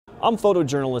I'm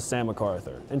photojournalist Sam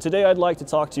MacArthur, and today I'd like to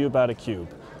talk to you about a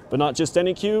cube. But not just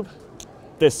any cube,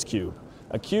 this cube.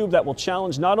 A cube that will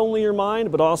challenge not only your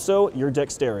mind, but also your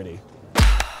dexterity.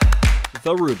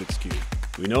 The Rubik's Cube.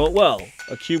 We know it well,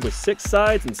 a cube with 6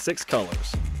 sides and 6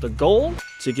 colors. The goal?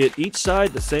 To get each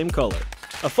side the same color.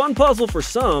 A fun puzzle for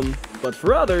some, but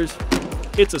for others,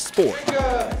 it's a sport.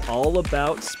 All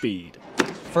about speed.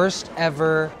 First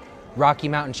ever Rocky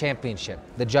Mountain Championship.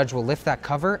 The judge will lift that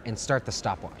cover and start the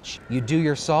stopwatch. You do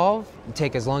your solve, you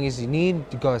take as long as you need,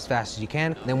 you go as fast as you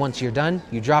can. Then once you're done,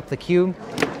 you drop the cube.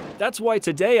 That's why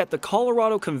today at the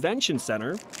Colorado Convention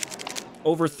Center,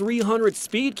 over 300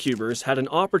 speed cubers had an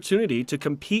opportunity to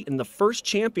compete in the first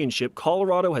championship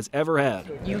Colorado has ever had.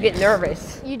 You get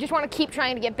nervous. You just want to keep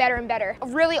trying to get better and better.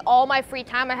 Really, all my free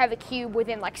time, I have a cube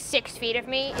within like 6 feet of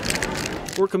me.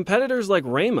 For competitors like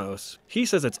Ramos, he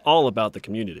says it's all about the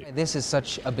community. This is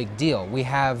such a big deal. We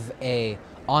have an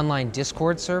online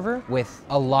Discord server with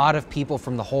a lot of people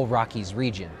from the whole Rockies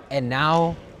region. And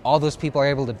now all those people are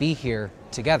able to be here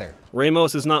together.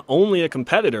 Ramos is not only a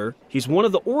competitor, he's one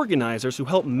of the organizers who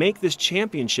helped make this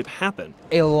championship happen.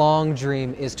 A long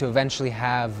dream is to eventually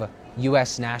have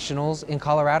US Nationals in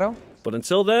Colorado. But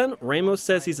until then, Ramos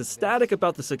says he's ecstatic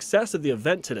about the success of the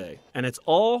event today, and it's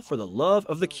all for the love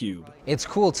of the cube. It's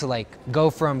cool to go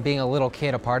from being a little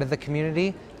kid, a part of the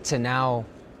community, to now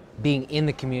being in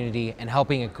the community and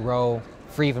helping it grow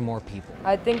for even more people.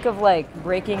 I think of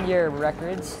breaking your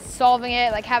records. Solving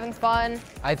it, having fun.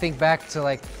 I think back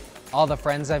to all the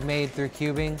friends I've made through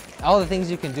cubing, all the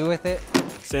things you can do with it.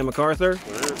 Sam MacArthur,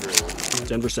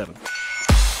 Denver 7.